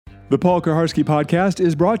The Paul Kuharsky Podcast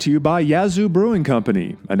is brought to you by Yazoo Brewing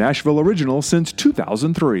Company, a Nashville original since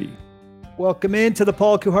 2003. Welcome into the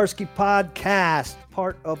Paul Kuharsky Podcast,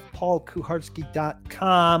 part of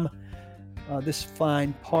paulkuharsky.com. This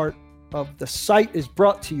fine part of the site is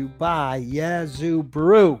brought to you by Yazoo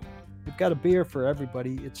Brew. We've got a beer for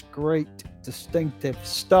everybody. It's great, distinctive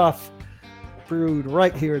stuff, brewed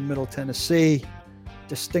right here in Middle Tennessee.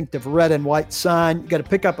 Distinctive red and white sign. You got to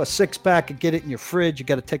pick up a 6-pack and get it in your fridge. You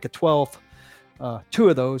got to take a 12, two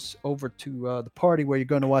of those over to the party where you're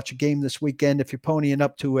going to watch a game this weekend. If you're ponying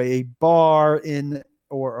up to a bar in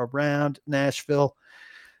or around Nashville,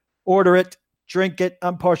 order it, drink it.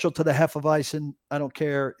 I'm partial to the Hefeweizen. I don't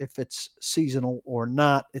care if it's seasonal or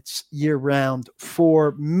not. It's year-round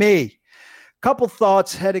for me. Couple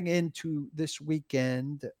thoughts heading into this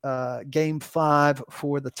weekend. Game 5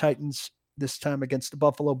 for the Titans, this time against the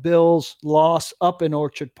Buffalo Bills. Loss up in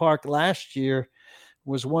Orchard Park last year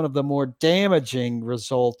was one of the more damaging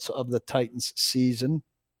results of the Titans season.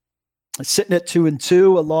 Sitting at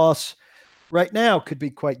 2-2, a loss right now could be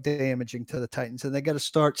quite damaging to the Titans, and they got to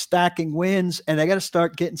start stacking wins, and they got to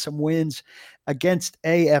start getting some wins against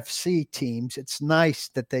AFC teams. It's nice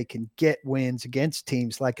that they can get wins against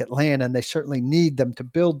teams like Atlanta, and they certainly need them to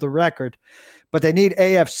build the record, but they need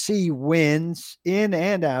AFC wins in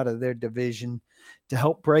and out of their division to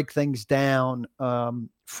help break things down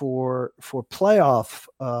for playoff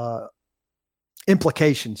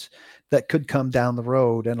implications that could come down the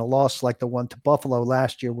road. And a loss like the one to Buffalo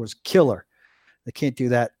last year was killer. They can't do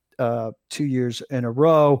that 2 years in a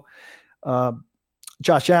row.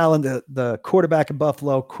 Josh Allen, the quarterback in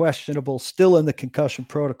Buffalo, questionable, still in the concussion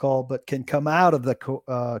protocol, but can come out of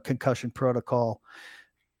the concussion protocol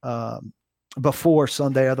before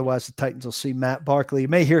Sunday. Otherwise, the Titans will see Matt Barkley. You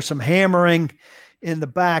may hear some hammering in the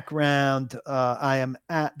background. I am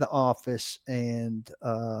at the office, and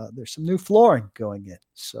there's some new flooring going in,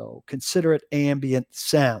 so consider it ambient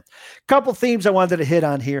sound. Couple themes I wanted to hit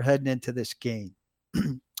on here heading into this game.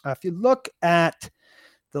 If you look at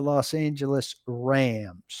the Los Angeles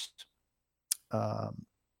Rams,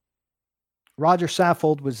 Roger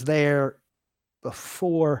Saffold was there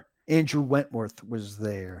before Andrew Wentworth was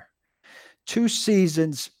there. 2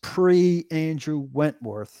 seasons pre-Andrew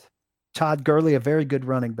Wentworth, Todd Gurley, a very good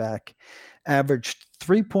running back, averaged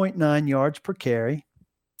 3.9 yards per carry.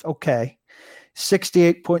 Okay.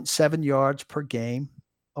 68.7 yards per game.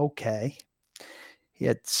 Okay. He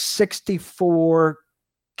had 64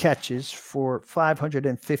 catches for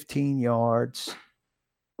 515 yards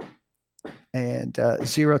and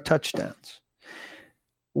 0 touchdowns.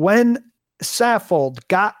 When Saffold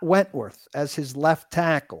got Wentworth as his left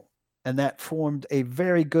tackle, and that formed a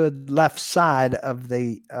very good left side of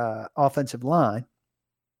the offensive line,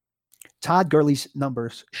 Todd Gurley's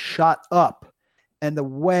numbers shot up. And the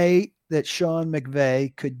way that Sean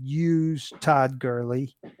McVay could use Todd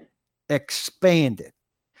Gurley expanded.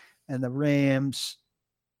 And the Rams,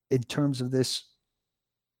 in terms of this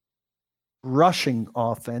rushing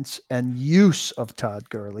offense and use of Todd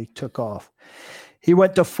Gurley, took off. He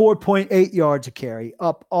went to 4.8 yards a carry,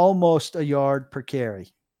 up almost a yard per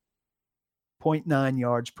carry. 0.9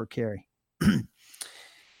 yards per carry.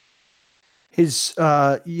 His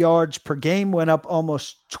yards per game went up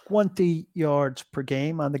almost 20 yards per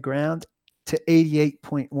game on the ground to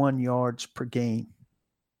 88.1 yards per game.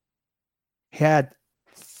 He had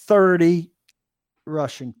 30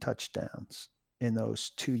 rushing touchdowns in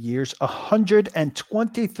those 2 years,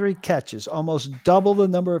 123 catches, almost double the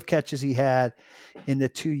number of catches he had in the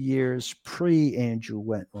 2 years pre-Andrew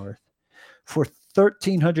Wentworth, for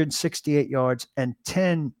 1,368 yards and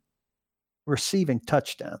 10 receiving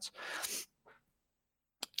touchdowns.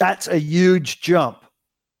 That's a huge jump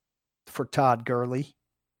for Todd Gurley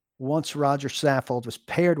once Roger Saffold was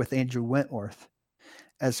paired with Andrew Wentworth,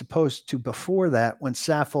 as opposed to before that when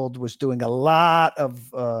Saffold was doing a lot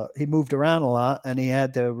of he moved around a lot and he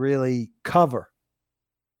had to really cover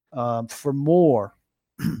for more.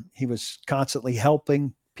 He was constantly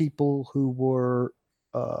helping people who were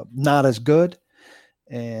not as good.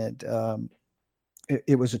 And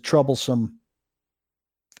it was a troublesome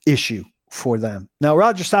issue for them. Now,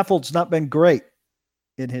 Roger Saffold's not been great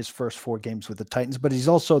in his first 4 games with the Titans, but he's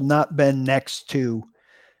also not been next to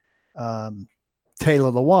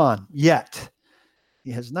Taylor Lewan yet.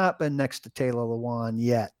 He has not been next to Taylor Lewan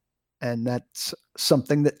yet. And that's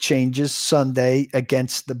something that changes Sunday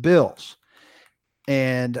against the Bills.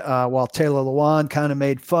 And while Taylor Lewan kind of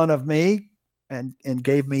made fun of me and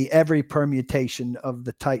gave me every permutation of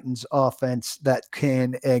the Titans offense that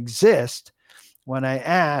can exist, when I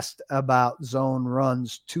asked about zone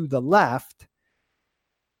runs to the left,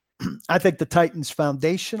 I think the Titans'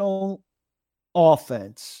 foundational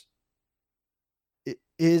offense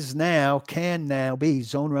can now be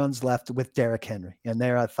zone runs left with Derrick Henry. And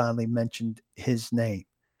there I finally mentioned his name.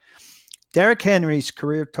 Derrick Henry's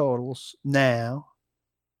career totals now,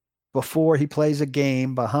 before he plays a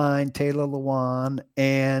game behind Taylor Lewan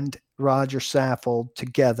and Roger Saffold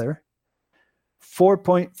together,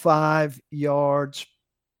 4.5 yards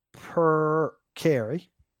per carry,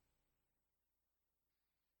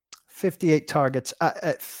 58 targets,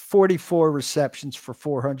 44 receptions for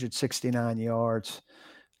 469 yards.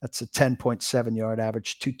 That's a 10.7 yard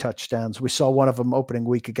average, 2 touchdowns. We saw one of them opening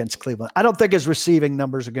week against Cleveland. I don't think his receiving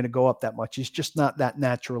numbers are going to go up that much. He's just not that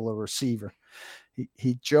natural a receiver.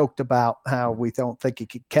 He joked about how we don't think he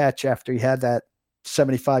could catch after he had that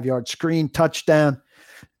 75-yard screen touchdown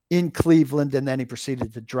in Cleveland, and then he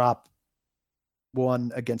proceeded to drop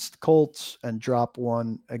one against the Colts and drop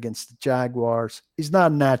one against the Jaguars. He's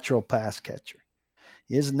not a natural pass catcher.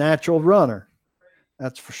 He is a natural runner.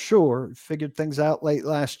 That's for sure. He figured things out late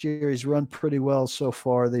last year. He's run pretty well so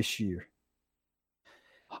far this year.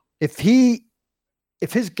 If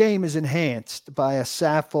his game is enhanced by a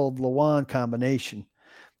Saffold-Lewan combination,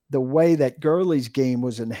 the way that Gurley's game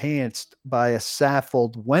was enhanced by a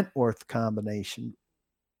Saffold-Wentworth combination,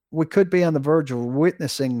 we could be on the verge of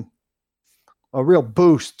witnessing a real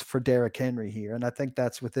boost for Derrick Henry here. And I think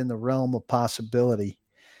that's within the realm of possibility.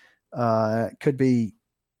 It could be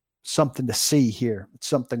something to see here. It's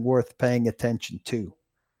something worth paying attention to.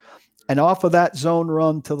 And off of that zone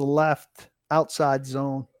run to the left, outside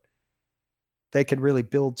zone, they could really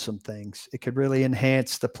build some things. It could really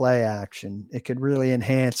enhance the play action. It could really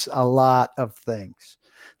enhance a lot of things.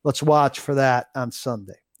 Let's watch for that on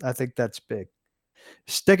Sunday. I think that's big.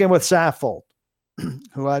 Sticking with Saffold,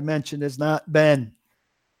 who I mentioned has not been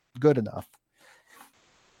good enough.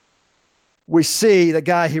 We see the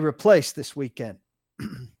guy he replaced this weekend.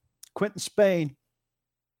 Quentin Spain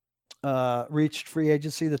reached free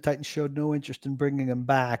agency. The Titans showed no interest in bringing him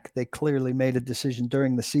back. They clearly made a decision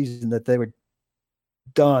during the season that they were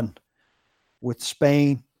done with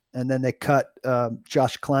Spain, and then they cut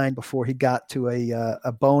Josh Klein before he got to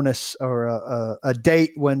a bonus or a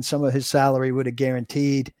date when some of his salary would have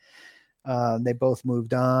guaranteed. They both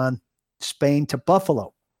moved on. Spain to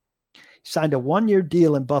Buffalo. He signed a 1-year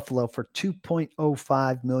deal in Buffalo for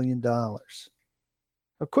 $2.05 million. Now,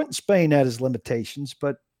 Quentin Spain had his limitations,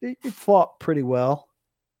 but he fought pretty well.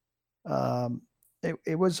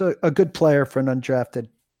 It was a good player for an undrafted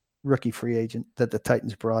rookie free agent that the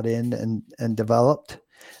Titans brought in and developed.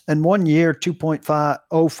 And 1 year,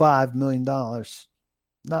 $2.05 million,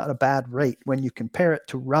 not a bad rate when you compare it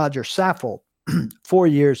to Roger Saffold, 4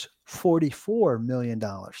 years, $44 million,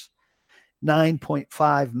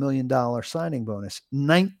 $9.5 million signing bonus,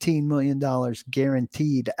 $19 million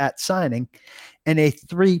guaranteed at signing, and a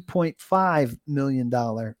 $3.5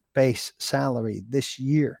 million base salary this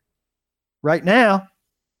year. Right now,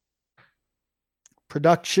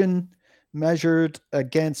 production measured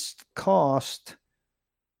against cost,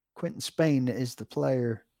 Quentin Spain is the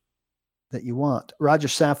player that you want. Roger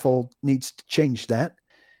Saffold needs to change that.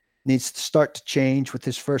 Needs to start to change with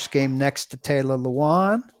his first game next to Taylor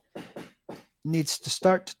Lewan. Needs to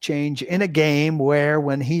start to change in a game where,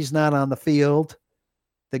 when he's not on the field,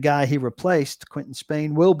 the guy he replaced, Quentin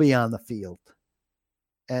Spain, will be on the field.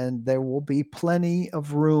 And there will be plenty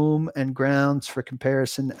of room and grounds for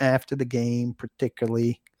comparison after the game,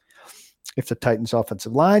 particularly if the Titans'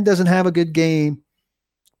 offensive line doesn't have a good game,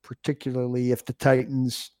 particularly if the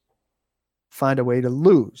Titans find a way to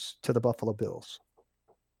lose to the Buffalo Bills.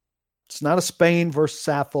 It's not a Spain versus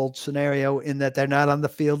Saffold scenario in that they're not on the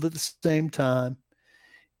field at the same time,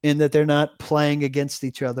 in that they're not playing against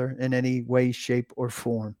each other in any way, shape, or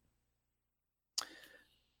form.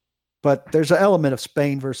 But there's an element of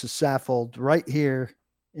Spain versus Saffold right here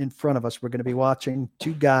in front of us. We're going to be watching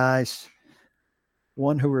two guys,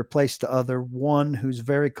 one who replaced the other, one who's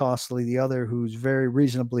very costly, the other who's very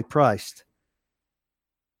reasonably priced.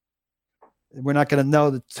 We're not going to know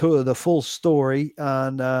the full story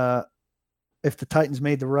on if the Titans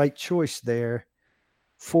made the right choice there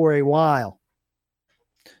for a while.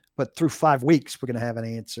 But through 5 weeks, we're going to have an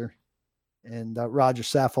answer. And Roger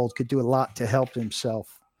Saffold could do a lot to help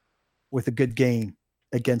himself with a good game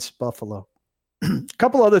against Buffalo. A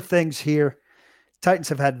couple other things here. Titans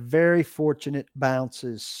have had very fortunate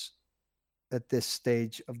bounces at this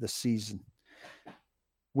stage of the season.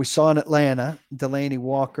 We saw in Atlanta, Delaney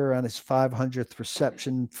Walker on his 500th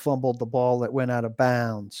reception fumbled the ball that went out of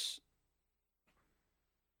bounds.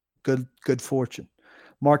 Good fortune.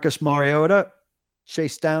 Marcus Mariota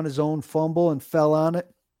chased down his own fumble and fell on it.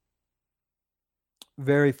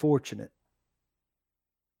 very fortunate.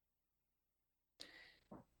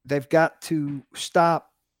 They've got to stop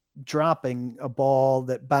dropping a ball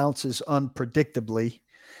that bounces unpredictably,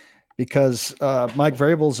 because Mike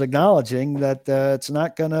Vrabel's acknowledging that it's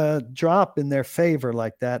not going to drop in their favor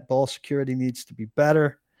like that. Ball security needs to be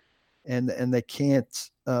better, and they can't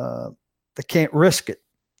risk it.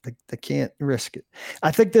 They can't risk it. I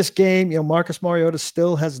think this game, Marcus Mariota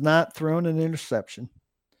still has not thrown an interception.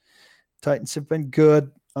 Titans have been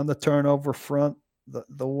good on the turnover front.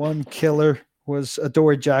 The one killer was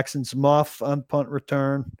Adoree Jackson's muff on punt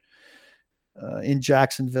return in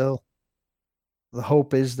Jacksonville. The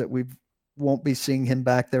hope is that we won't be seeing him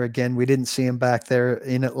back there again. We didn't see him back there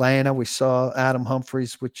in Atlanta. We saw Adam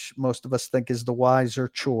Humphries, which most of us think is the wiser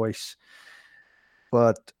choice.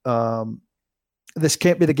 But this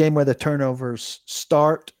can't be the game where the turnovers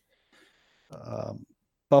start.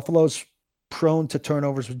 Buffalo's prone to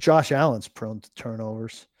turnovers. Josh Allen's prone to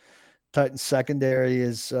turnovers. Titans secondary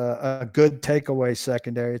is a good takeaway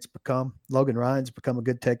secondary. It's become. Logan Ryan's become a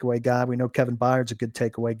good takeaway guy. We know Kevin Byard's a good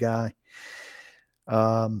takeaway guy.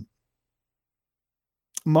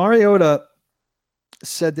 Mariota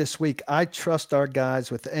said this week, I trust our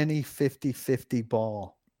guys with any 50-50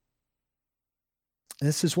 ball.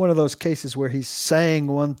 This is one of those cases where he's saying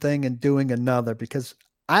one thing and doing another, because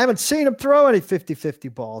I haven't seen him throw any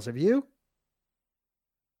 50-50 balls. Have you?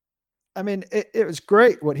 I mean, it was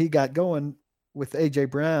great what he got going with A.J.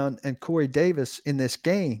 Brown and Corey Davis in this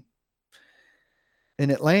game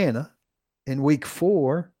in Atlanta in week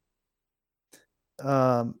 4.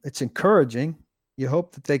 It's encouraging. You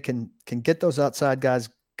hope that they can get those outside guys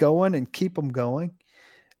going and keep them going.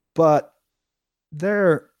 But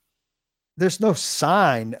there's no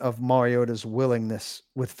sign of Mariota's willingness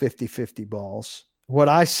with 50-50 balls. What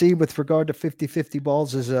I see with regard to 50-50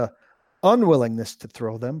 balls is a unwillingness to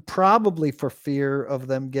throw them, probably for fear of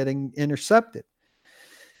them getting intercepted.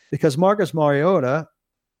 Because Marcus Mariota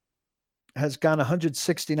has gone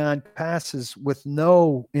 169 passes with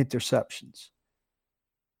no interceptions,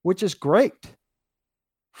 which is great.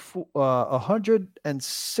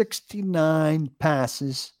 169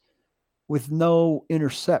 passes with no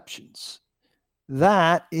interceptions.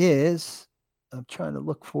 That is, I'm trying to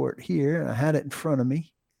look for it here. I had it in front of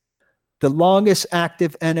me. The longest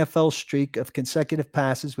active NFL streak of consecutive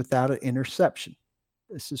passes without an interception.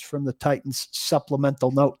 This is from the Titans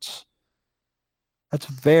supplemental notes. That's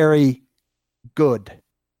very good.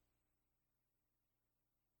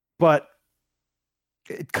 But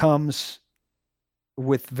it comes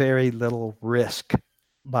with very little risk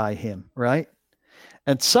by him, right?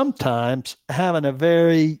 And sometimes having a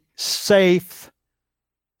very safe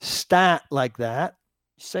stat like that,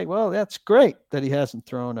 you say, well, that's great that he hasn't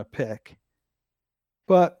thrown a pick.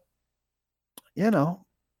 But,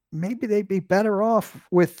 maybe they'd be better off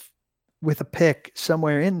with a pick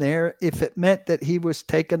somewhere in there if it meant that he was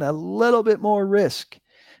taking a little bit more risk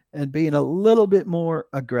and being a little bit more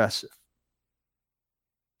aggressive.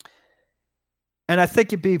 And I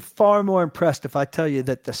think you'd be far more impressed if I tell you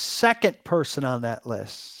that the second person on that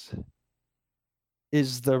list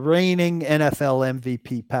is the reigning NFL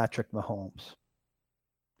MVP, Patrick Mahomes.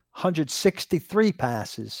 163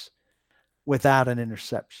 passes without an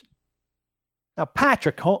interception. Now,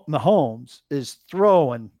 Patrick Mahomes is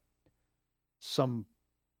throwing some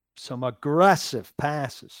aggressive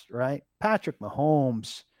passes, right? Patrick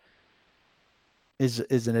Mahomes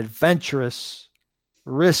is an adventurous,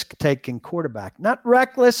 risk-taking quarterback. Not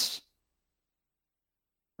reckless,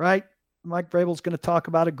 right? Mike Vrabel's going to talk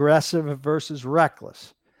about aggressive versus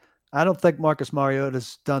reckless. I don't think Marcus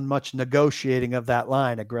Mariota's done much negotiating of that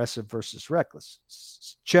line, aggressive versus reckless.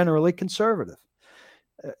 It's generally conservative.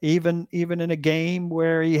 Even in a game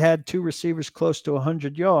where he had two receivers close to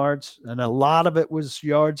 100 yards, and a lot of it was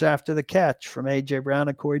yards after the catch from A.J. Brown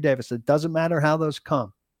and Corey Davis. It doesn't matter how those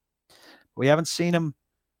come. We haven't seen him,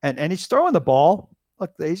 and he's throwing the ball.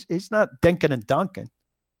 Look, he's not dinking and dunking.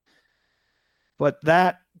 But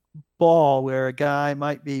that ball where a guy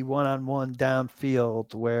might be one-on-one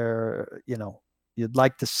downfield where, you'd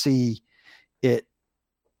like to see it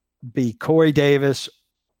be Corey Davis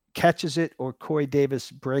catches it or Corey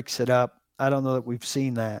Davis breaks it up. I don't know that we've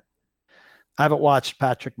seen that. I haven't watched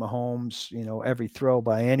Patrick Mahomes, every throw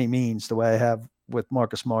by any means the way I have with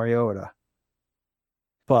Marcus Mariota.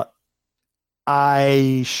 But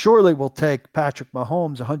I surely will take Patrick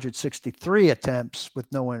Mahomes' 163 attempts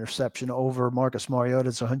with no interception over Marcus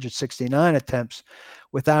Mariota's 169 attempts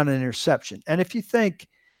without an interception. And if you think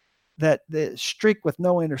that the streak with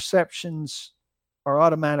no interceptions are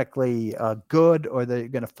automatically good, or they're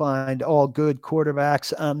going to find all good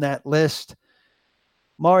quarterbacks on that list,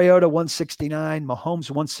 Mariota, 169.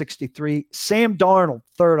 Mahomes, 163. Sam Darnold,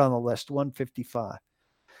 third on the list, 155.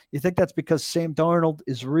 You think that's because Sam Darnold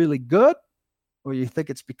is really good? Or you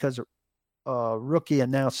think it's because a rookie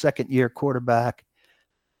and now second-year quarterback,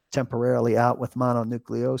 temporarily out with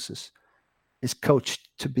mononucleosis, is coached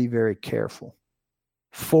to be very careful?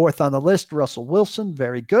 Fourth on the list, Russell Wilson,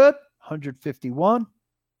 very good, 151.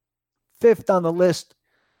 Fifth on the list,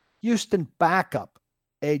 Houston backup,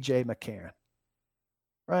 A.J. McCarron.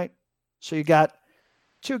 Right? So you got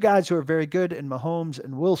two guys who are very good in Mahomes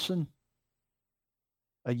and Wilson.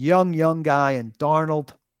 A young guy in Darnold,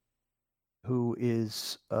 who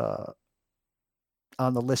is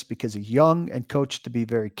on the list because he's young and coached to be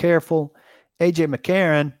very careful. A.J.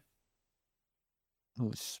 McCarron,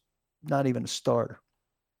 who's not even a starter.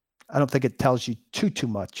 I don't think it tells you too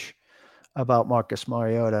much about Marcus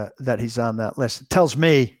Mariota that he's on that list. It tells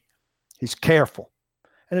me he's careful.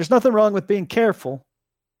 And there's nothing wrong with being careful.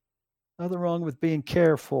 Nothing wrong with being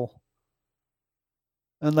careful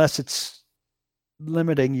unless it's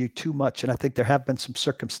limiting you too much. And I think there have been some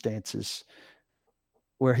circumstances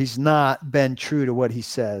where he's not been true to what he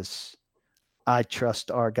says. I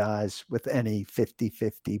trust our guys with any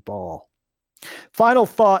 50-50 ball. Final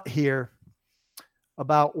thought here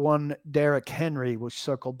about one Derrick Henry. We'll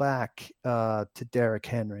circle back to Derrick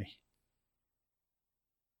Henry.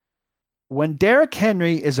 When Derrick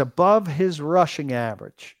Henry is above his rushing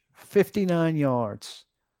average, 59 yards,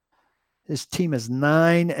 his team is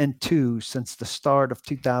 9-2 since the start of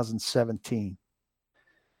 2017.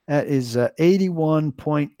 That is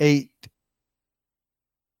 81.8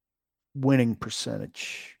 winning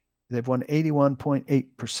percentage. They've won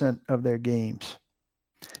 81.8% of their games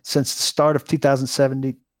since the start of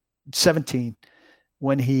 2017,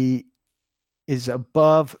 when he is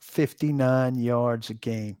above 59 yards a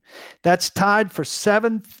game. That's tied for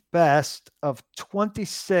seventh best of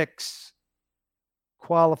 26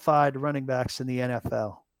 qualified running backs in the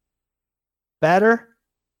NFL. Better,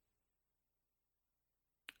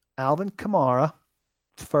 Alvin Kamara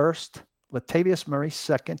first, Latavius Murray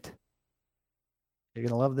second. You're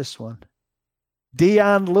going to love this one.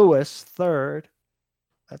 Deion Lewis third.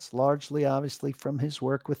 That's largely, obviously, from his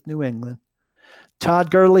work with New England. Todd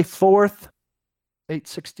Gurley fourth,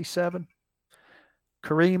 867.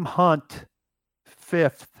 Kareem Hunt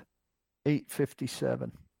fifth,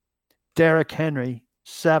 857. Derrick Henry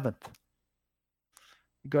seventh.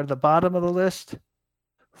 You go to the bottom of the list,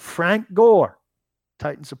 Frank Gore,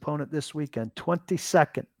 Titans opponent this weekend,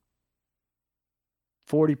 22nd,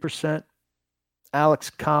 40%. Alex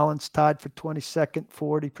Collins tied for 22nd,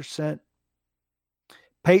 40%.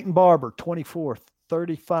 Peyton Barber, 24th,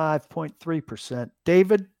 35.3%.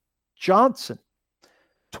 David Johnson,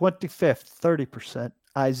 25th, 30%.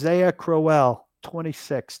 Isaiah Crowell,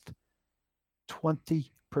 26th,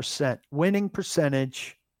 20%. Winning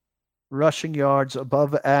percentage, rushing yards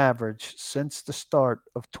above average since the start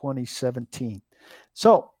of 2017.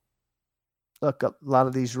 So, look, a lot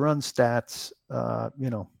of these run stats,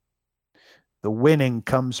 the winning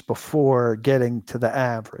comes before getting to the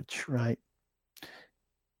average, right?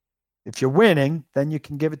 If you're winning, then you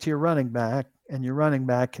can give it to your running back, and your running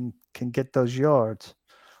back can get those yards.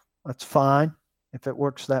 That's fine if it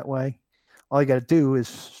works that way. All you got to do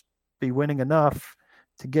is be winning enough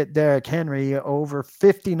to get Derrick Henry over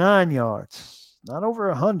 59 yards, not over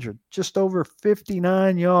 100, just over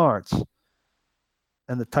 59 yards.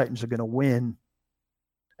 And the Titans are going to win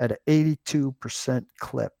at an 82%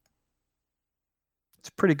 clip. It's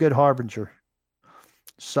a pretty good harbinger.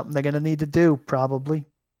 Something they're going to need to do probably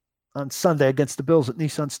on Sunday against the Bills at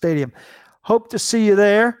Nissan Stadium. Hope to see you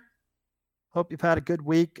there. Hope you've had a good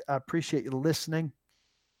week. I appreciate you listening.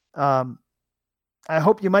 I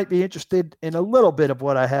hope you might be interested in a little bit of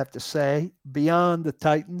what I have to say beyond the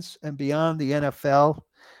Titans and beyond the NFL.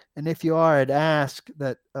 And if you are, I'd ask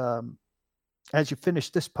that as you finish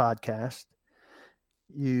this podcast,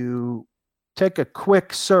 you take a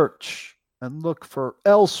quick search and look for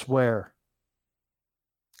Elsewhere,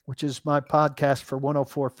 which is my podcast for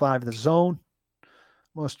 104.5 The Zone.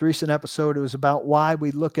 Most recent episode, it was about why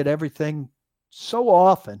we look at everything so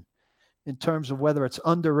often in terms of whether it's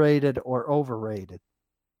underrated or overrated,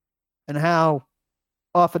 and how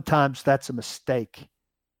oftentimes that's a mistake.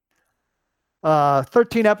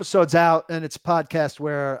 13 episodes out, and it's a podcast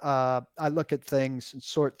where I look at things and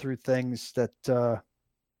sort through things that are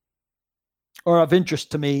of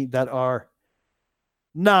interest to me that are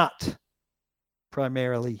not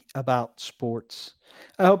primarily about sports.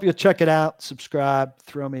 I hope you'll check it out, subscribe,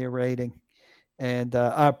 throw me a rating. And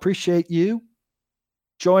I appreciate you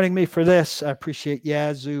joining me for this. I appreciate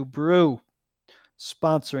Yazoo Brew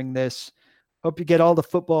sponsoring this. Hope you get all the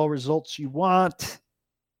football results you want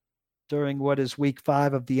during what is week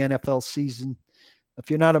 5 of the NFL season. If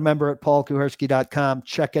you're not a member at paulkuharsky.com,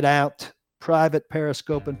 check it out. Private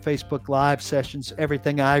Periscope and Facebook Live sessions,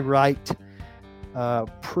 everything I write,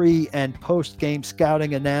 pre- and post-game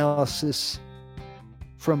scouting analysis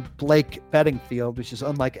from Blake Bedingfield, which is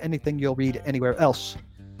unlike anything you'll read anywhere else,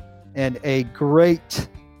 and a great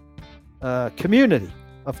community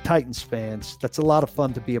of Titans fans. That's a lot of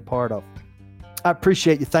fun to be a part of. I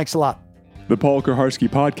appreciate you. Thanks a lot. The Paul Kuharsky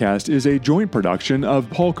Podcast is a joint production of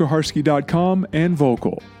paulkuharsky.com and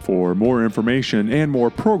Vocal. For more information and more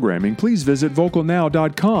programming, please visit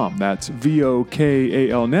vocalnow.com. That's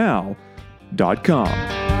VOKAL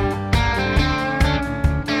now.com.